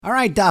All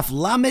right, Daf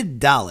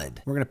Lamed Daled.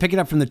 We're going to pick it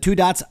up from the two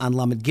dots on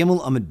Lamed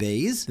Gimel Amud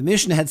Beis. The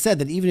Mishnah had said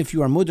that even if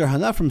you are mudar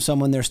hana from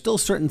someone, there's still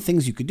certain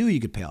things you could do. You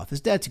could pay off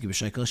his debts, you could be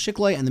shekel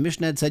shikloi, and the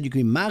Mishnah had said you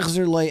can be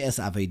machzer loy es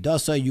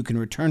avedasa, you can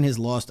return his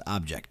lost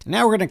object.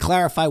 Now we're going to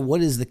clarify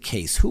what is the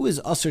case. Who is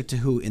usher to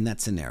who in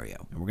that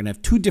scenario? And we're going to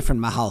have two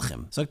different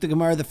mahalchim. So the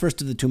Gemara, the first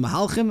of the two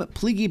mahalchim,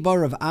 pligi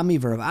bar of Ami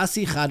v'rav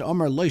Asi chad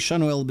omer loy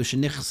shanu el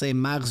b'shenichse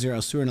machzer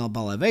asur al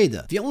bal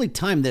aveda. The only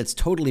time that's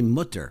totally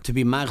mutter to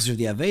be machzer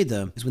the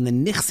aveda is when the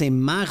nichse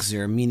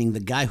machzer, meaning the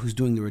guy who's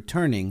doing the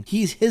returning,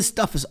 his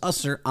stuff is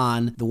usher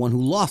on the one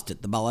who lost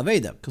it, the bal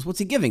aveda. Because what's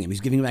he giving him?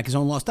 He's giving him back his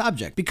own lost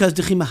object. Because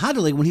dechi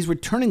mahadale, when he's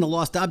returning the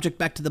lost object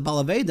back to the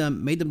bal aveda,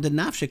 made him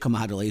denafshe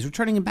kamahadale. He's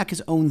returning him back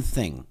his own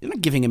thing. You're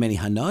not giving him any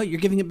hana, you're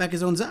giving him back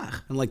his own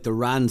zach. And like the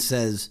Ran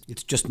says,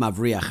 it's just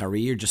mavriach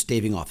hari, you're just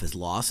staving off his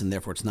loss, and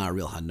therefore it's not a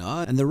real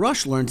hana. And the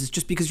Rush learns it's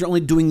just because you're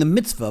only doing the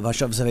mitzvah of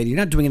hashav zaveda. You're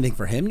not doing anything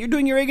for him, you're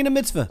doing your egen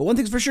mitzvah. But one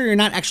thing's for sure, you're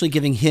not actually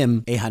giving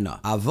him a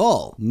hana.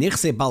 Avol,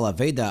 nichse bal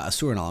aveda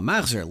asur al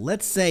machzer.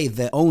 Let's say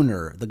the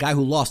owner, the guy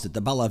who lost it,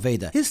 the bal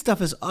aveda, his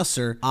stuff is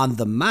usher on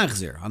the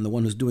machzer, on the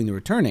one who's doing the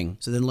returning.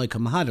 So then like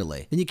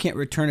kamahadale, then you can't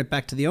return it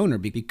back to the owner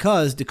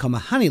because the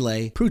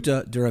kamahanile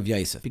pruta derav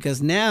Yosef.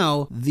 Because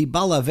now the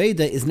bal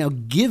aveda is now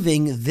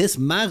giving this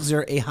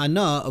machzer a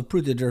hana of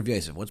pruta derav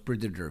Yosef. What's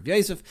pruta derav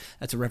Yosef?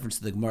 That's a reference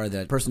to the Gemara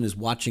that a person is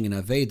watching an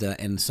aveda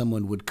and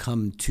someone would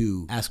come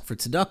to ask for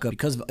tzedakah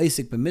because of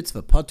Isik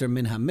b'mitzvah, pater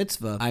min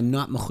ha-mitzvah, I'm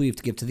not mechuyev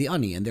to give to the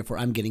ani, and therefore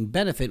I'm getting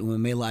benefit when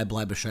memela I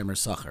blai b'shomer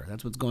sachar.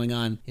 That's what's going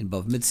on in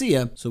Bav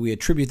Mitzia. So we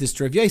attribute this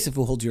to Rav Yosef,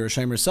 who holds your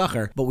Shomer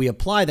Sachar, but we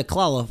apply the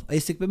klal of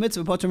Isik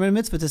b'mitzvah, pater min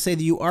mitzvah, to say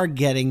that you are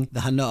getting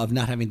the hana of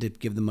not having to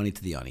give the money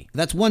to the ani.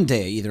 That's one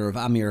day, either of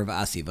Ami or of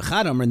Asi.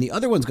 V'chadam, and the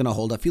other one's going to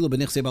hold afilu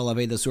b'nichse bal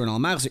aveda sur al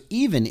machzer,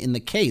 even in the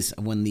case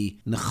of when the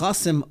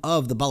nechasim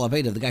of the bal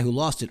aveda, the guy who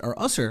lost it, are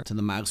usher to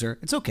the machzer.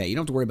 It's okay. You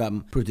don't have to worry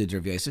about pruta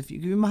d'Rav Yosef. You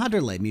give him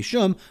mahader le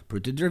mishum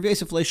pruta d'Rav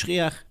Yosef le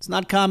shchiach. It's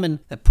not common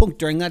that punk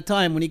during that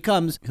time when he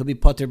comes, he'll be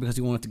pater because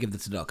he won't have to give the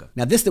tzedakah.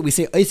 Now this that we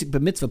say Isik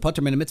b'mitzvah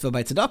pater min mitzvah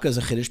by tzedakah is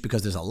a chiddush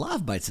because there's a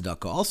lav by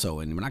tzedakah also,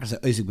 and we're not going to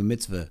say Isik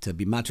b'mitzvah to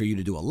be matter you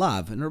to do a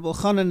lav. And Rabbi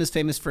Chanan is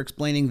famous for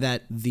explaining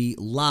that the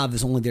lav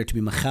is only there to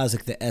be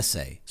machazik the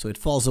essay, so it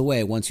falls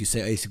away once you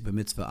say Isik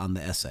b'mitzvah on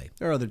the essay.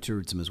 There are other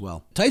terutzim as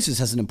well. Taisus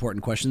has an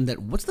important question that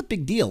what's the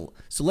big deal?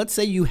 So let's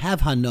say you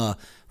have hana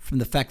from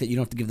the fact that you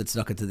don't have to give the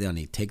tzedakah to the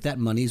ani. Take that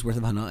money's worth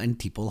of hana and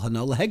tipul hana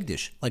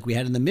lehegdish, like we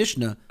had in the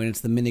Mishnah when it's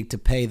the minig to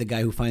pay the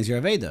guy who finds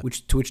your aveda.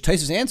 To which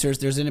Taisus answers,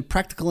 there's an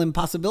impractical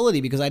impossibility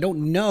because I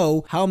don't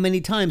know how many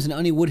times an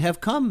ani would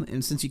have come,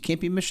 and since you can't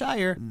be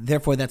mishayir,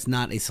 therefore that's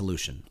not a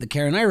solution. The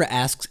Karanira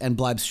asks and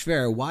blibes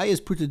shver, why is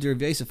pruta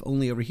d'Rav Yosef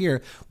only over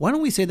here? Why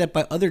don't we say that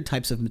by other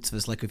types of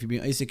mitzvahs, like if you're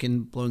being Isaac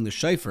and blowing the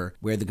shofar,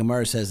 where the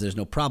Gemara says there's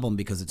no problem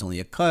because it's only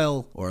a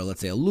kail, or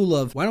let's say a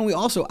lulav? Why don't we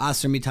also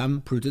aser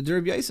mitam pruta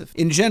d'Rav Yosef?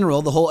 In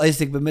general, the whole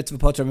Isaac b'mitzvah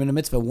pater min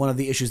mitzvah, one of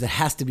the issues that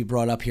has to be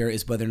brought up here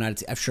is whether or not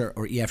it's efshar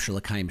or efshar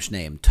l'kayim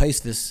shneim.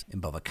 Tosfos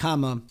and Bava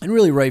Kama and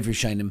really Rav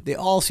Rishonim, they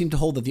all seem to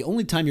hold that the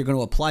only time you're going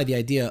to apply the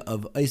idea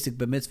of Isaac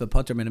b'mitzvah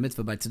pater min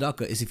mitzvah by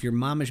tzedakah is if you're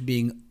mamish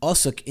being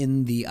osuk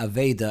in the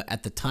aveda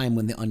at the time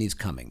when the ani's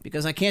coming.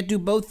 Because I can't do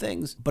both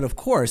things. But of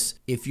course,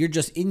 if you're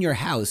just in your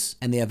house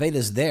and the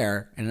aveda's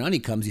there and an ani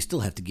comes, you still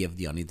have to give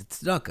the ani the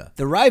tzedakah.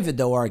 The Ravid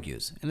though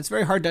argues, and it's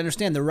very hard to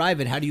understand the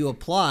Ravid, how do you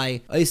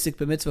apply Isaac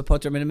b'mitzvah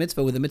pater min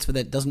mitzvah with a mitzvah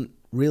that doesn't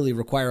really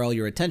require all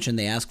your attention?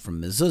 They ask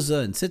from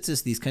mezuzah and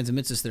tzitzis, these kinds of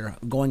mitzvahs that are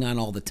going on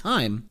all the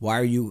time. Why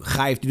are you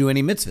chayiv to do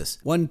any mitzvahs?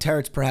 One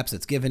teretz perhaps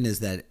that's given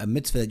is that a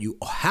mitzvah that you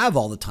have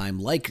all the time,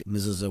 like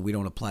mezuzah, we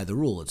don't apply the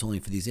rule. It's only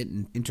for these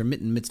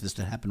intermittent mitzvahs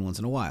that happen once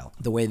in a while.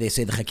 The way they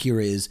say the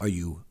chakira is, are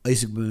you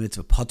Isaac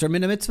b'mitzvah pater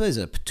min mitzvah? Is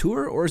it a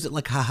p'tur, or is it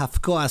like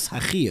hafkoas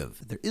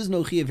hachiyav? There is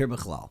no chiyav here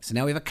b'chlal. So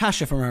now we have a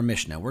kasha from our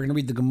Mishnah. We're going to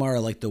read the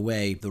Gemara like the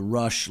way the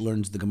Rush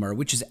learns the Gemara,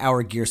 which is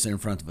our girsa in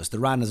front of us. The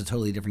Ran is a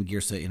totally different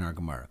girsa in our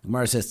Gemara.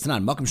 Gemara says,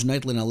 Tanan, makom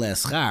shneitlin aleh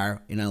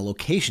schar, in a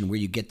location where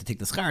you get to take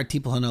the schar,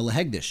 tipul hana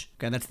lehegdish.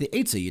 Okay, that's the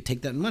eitzah. You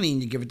take that money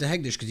and you give it to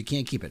hegdish because you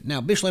can't keep it.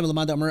 Now, bishleim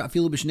l'mandamar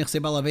afilu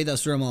b'shnichse bal aveda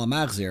asuram al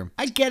machzir.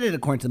 I get it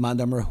according to the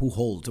mandamar who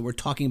holds that we're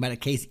talking about a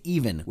case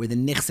even where the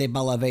nichse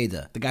bal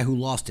aveda, the guy who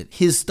lost it,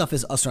 his stuff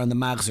is usher on the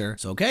machzir.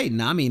 So okay,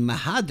 nami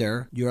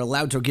mahader, you're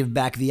allowed to give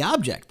back the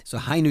object. So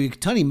hainu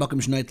yiktani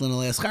makom shneitlin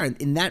aleh schar.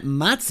 In that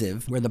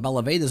matziv where the bal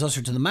aveda is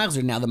usher to the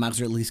machzir, now the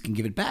machzir at least can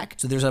give it back.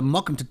 So there's a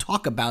makom to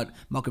talk about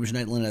makom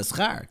shneitlin aleh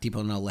schar,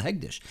 tipul hana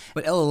lehegdish.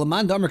 But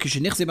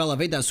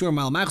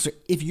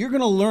if you're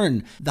going to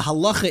learn, the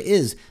halacha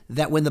is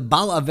that when the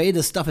Bal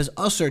Aveda stuff is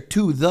usher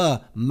to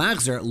the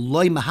machzer,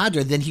 loy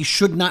mahader, then he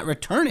should not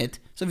return it.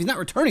 So if he's not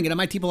returning it, am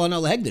I tipul hana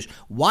lehegdish?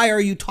 Why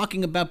are you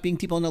talking about being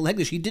tipul hana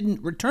lehegdish? He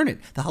didn't return it.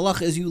 The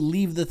halacha is you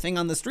leave the thing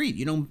on the street.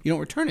 You don't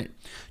return it.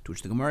 To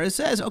which the Gemara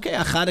says, okay,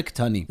 achad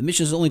ktani. The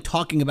Mishnah is only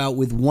talking about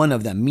with one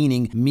of them,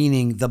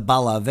 meaning the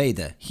bala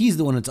aveda. He's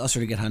the one that's usher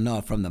to get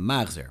hana from the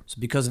machzer. So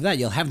because of that,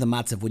 you'll have the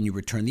matzav when you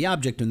return the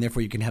object, and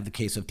therefore you can have the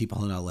case of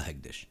tipul hana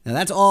lehegdish. Now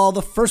that's all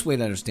the first way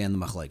to understand the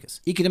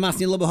machlekes.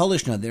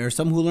 There are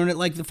some who learn it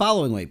like the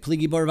following way.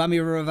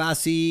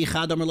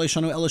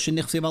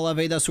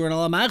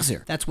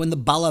 That's when the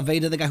bala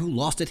aveda, the guy who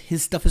lost it,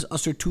 his stuff is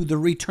usher to the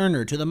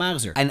returner, to the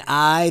machzer. And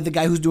the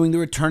guy who's doing the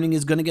returning,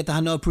 is going to get the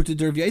hana of pruta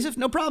d'Rav Yosef.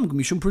 No problem.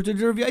 Mishum pruta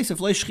d'Rav Yosef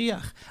lo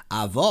shchiach.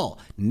 Avol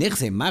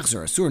nichse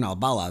machzer asur al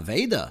bala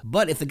aveda.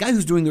 But if the guy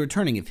who's doing the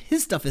returning, if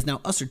his stuff is now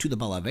usher to the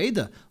bala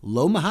aveda,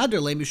 lo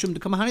mahader le mishum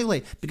dekamahani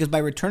le, because by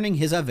returning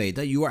his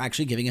aveda, you are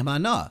actually giving him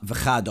hana.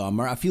 V'chad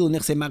amar afilu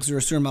nichse machzer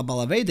asur al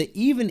bala aveda.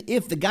 Even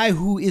if the guy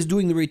who is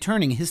doing the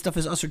returning, his stuff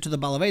is usher to the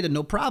bala aveda,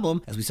 no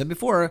problem. As we said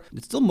before,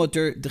 it's still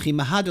mutter dechi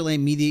mahader le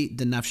midi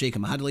de nafsheka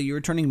mahader le. You're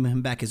returning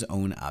him back his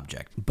own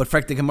object. But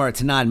frek the Gemara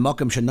tanan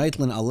makam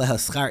shenoitlen aleha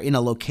schar, in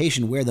a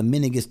location where the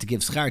minig is to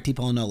give schar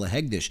tipul hana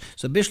lehegdish.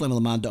 So bishlam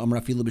lamad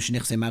amar afilu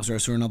b'shnichse machzer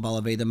asur al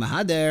bala aveda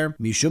mahader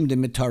mishum de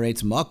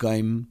mitaretz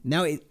makam.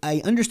 Now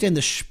I understand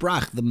the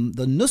sprach, the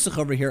nusach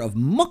over here of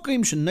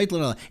makam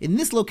shenoitlen in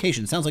this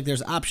location. Sounds like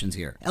there's options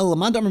here. El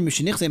lamad amar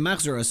mishnichse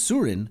machzer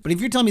asurin. But if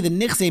you're telling me the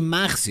nichse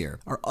machzir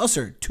are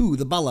usher to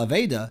the bala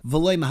aveda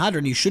v'loy mahader,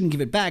 and you shouldn't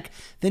give it back,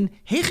 then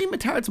hechi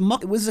mitaretz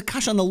makam. It was a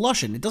kash on the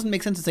lashon. It doesn't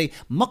make sense to say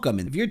makam.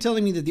 And if you're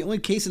telling me that the only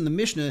case in the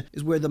Mishnah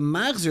is where the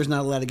machzer is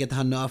not allowed to get the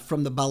hana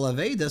from the bala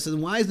aveda, so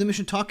then why is the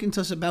Mishnah talking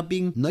to us about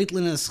being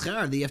noitlin and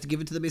schar, that you have to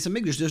give it to the Beis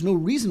HaMikdash? There's no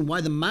reason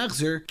why the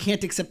machzer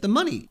can't accept the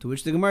money. To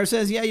which the Gemara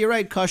says, yeah, you're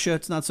right, kasha,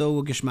 it's not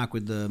so geshmak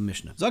with the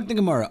Mishnah. Zok the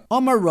Gemara,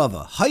 Amar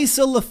Rava,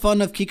 haisa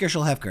lefan of kikar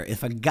shel hefker.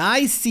 If a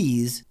guy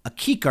sees a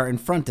kikar in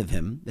front of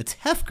him that's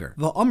hefker,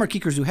 v'amar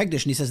kikar zu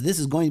hegdish, and he says this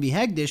is going to be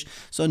hegdish,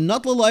 so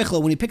not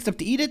l'loichla, when he picks up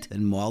to eat it,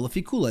 then mo'al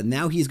lefikula.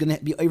 Now he's going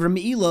to be over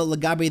me'ila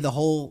lagabe, the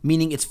whole,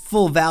 meaning its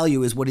full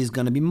value is what he's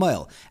going to be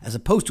mo'al, as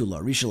opposed to la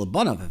risha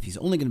labanav. If he's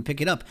only going to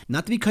pick it up,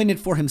 not to be kind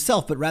for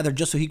himself, but rather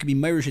just so he could be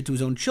meirish it to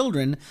his own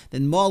children,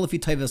 then mo'al lefi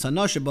tayvas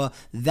hana sheba,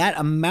 that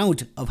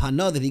amount of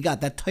hana that he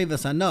got, that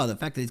tayvas hana, the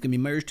fact that he's going to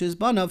be meirish to his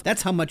banav,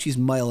 that's how much he's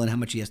mo'al and how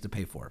much he has to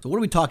pay for. So what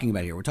are we talking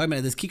about here? We're talking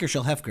about this kikar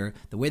shel hefker.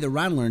 The way the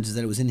Ran learns is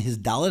that it was in his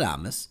Daled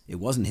Amos. It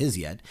wasn't his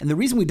yet. And the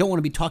reason we don't want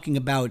to be talking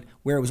about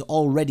where it was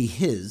already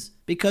his,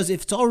 because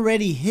if it's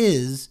already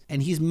his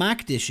and he's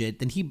makdish it,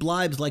 then he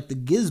blibes like the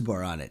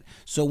gizbar on it.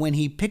 So when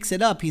he picks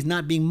it up, he's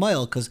not being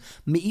mo'al, because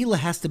me'ila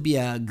has to be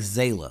a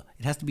gzela.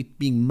 It has to be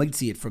being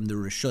mitzi it from the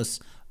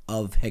rishus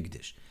of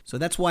hegdish. So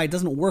that's why it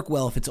doesn't work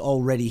well if it's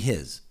already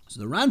his. So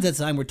the Ran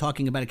Zetzheim, we're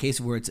talking about a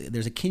case where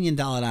there's a kinyan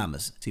dalad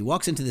amas. So he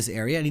walks into this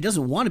area and he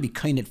doesn't want to be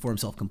kainit for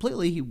himself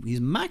completely. He's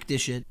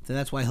makdish it, so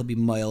that's why he'll be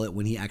mo'al it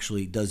when he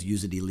actually does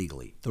use it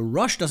illegally. The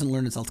Rush doesn't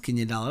learn it's al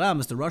kinyan dalad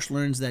amas. The Rush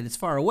learns that it's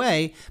far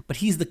away, but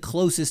he's the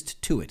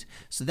closest to it.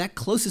 So that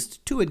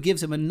closest to it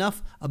gives him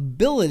enough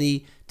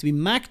ability to be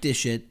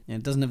makdish it, and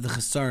it doesn't have the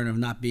chesaron of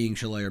not being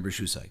shalai or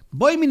b'shusai.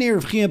 Boy minei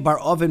Rav Chia bar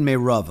Oven me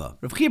Rava.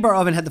 Rav Chia bar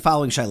Oven had the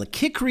following shaila: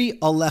 Kikri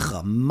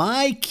alecha,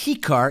 my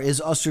kikar is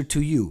usher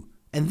to you.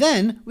 And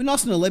then, then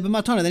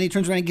he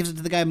turns around and gives it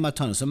to the guy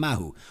matana. So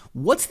mahu.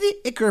 What's the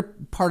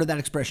ikar part of that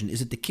expression?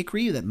 Is it the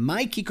kikri, that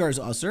my kikar is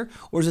aser,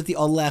 or is it the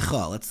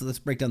alecha? Let's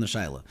break down the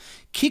shaila.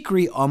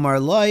 Kikri amar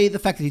loy, the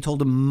fact that he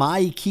told him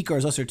my kikar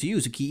is aser to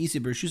you, so ki isi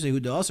b'rshusei hu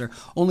de aser,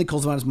 only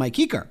calls him out as my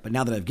kikar. But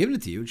now that I've given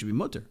it to you, it should be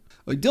mutter.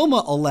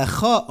 Dilma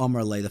alecha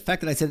amar loy, the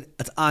fact that I said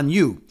it's on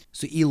you.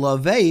 So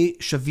ilavei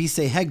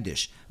shavise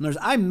hegdish. In other words,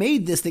 I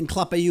made this thing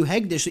klapayu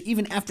hegdish, so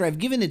even after I've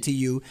given it to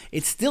you,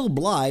 it still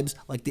blibes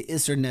like the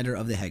iser netter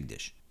of the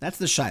hegdish. That's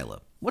the shaila.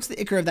 What's the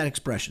ikar of that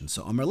expression?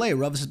 So Amar Lei,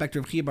 Rav is back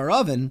to Rav Chia bar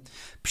Oven,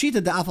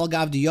 pshita da'afal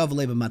gav diyav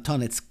leba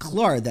matan. It's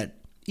clear that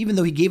even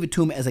though he gave it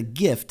to him as a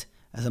gift,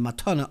 as a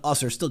matana,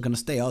 aser, still going to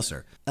stay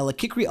aser. Ela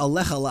kikri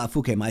alecha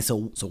la'afuke mai.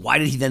 So why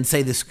did he then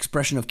say this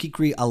expression of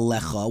kikri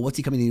alecha? What's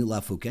he coming to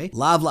la'afuke?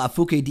 Lav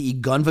la'afuke di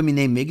iganva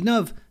minei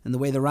mignav? And the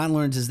way the Ran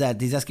learns is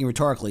that he's asking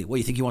rhetorically, what,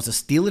 you think he wants to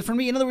steal it from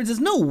me? In other words, there's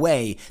no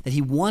way that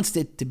he wants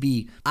it to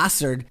be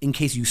asered in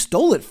case you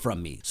stole it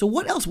from me. So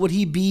what else would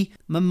he be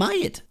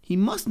mamayit? He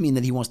must mean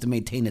that he wants to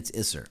maintain its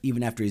isser,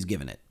 even after he's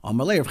given it.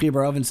 Amalei, Rav Chia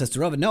bar Oven says to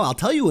Rav, no, I'll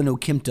tell you in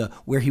Okimta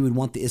where he would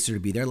want the isser to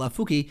be there.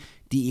 Lafuki,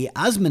 di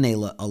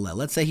azmanei aleh.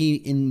 Let's say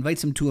he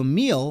invites him to a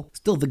meal.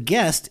 Still, the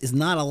guest is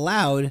not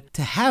allowed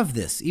to have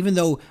this, even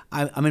though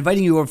I'm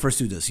inviting you over for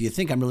suda. So you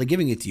think I'm really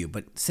giving it to you,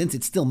 but since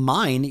it's still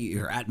mine,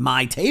 you're at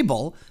my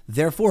table.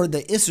 Therefore,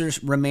 the isser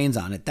remains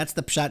on it. That's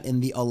the pshat in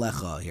the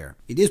alecha here.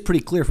 It is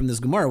pretty clear from this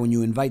Gemara, when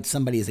you invite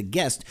somebody as a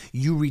guest,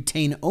 you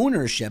retain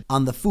ownership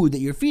on the food that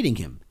you're feeding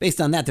him. Based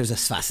on that, there's a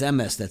sfas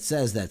emes that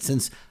says that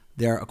since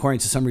There, according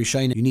to some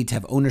Rishonim, you need to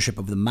have ownership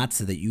of the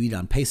matzah that you eat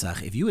on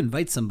Pesach. If you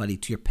invite somebody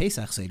to your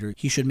Pesach Seder,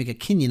 he should make a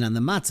kinyan on the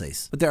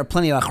matzahs. But there are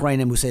plenty of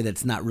Achrayim who say that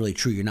it's not really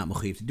true. You're not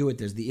mechuyev to do it.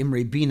 There's the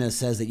Imrei Bina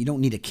says that you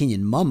don't need a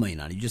kinyan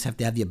mamayin on it. You just have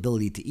to have the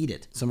ability to eat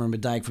it. Some are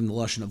medayik from the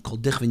lashon of kol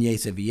dichvin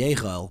yesef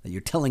v'yechel, that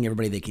you're telling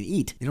everybody they can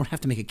eat. They don't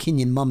have to make a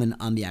kinyan mammon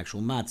on the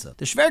actual matzah.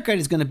 The shverkeit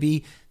is going to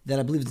be that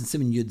I believe it's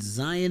in Siman Yud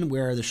Zayin,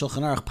 where the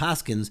Shulchan Aruch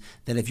paskins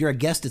that if you're a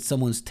guest at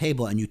someone's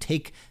table and you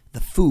take the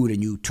food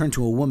and you turn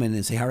to a woman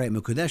and say, Haray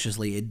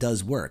Mekudeshesli, it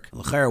does work.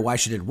 L'chera, why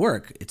should it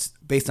work? It's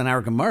based on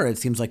our Gemara. It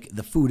seems like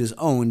the food is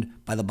owned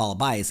by the Baal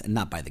Bayis and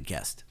not by the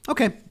guest.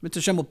 Okay, Mitzvah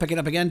Hashem will pick it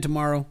up again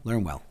tomorrow.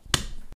 Learn well.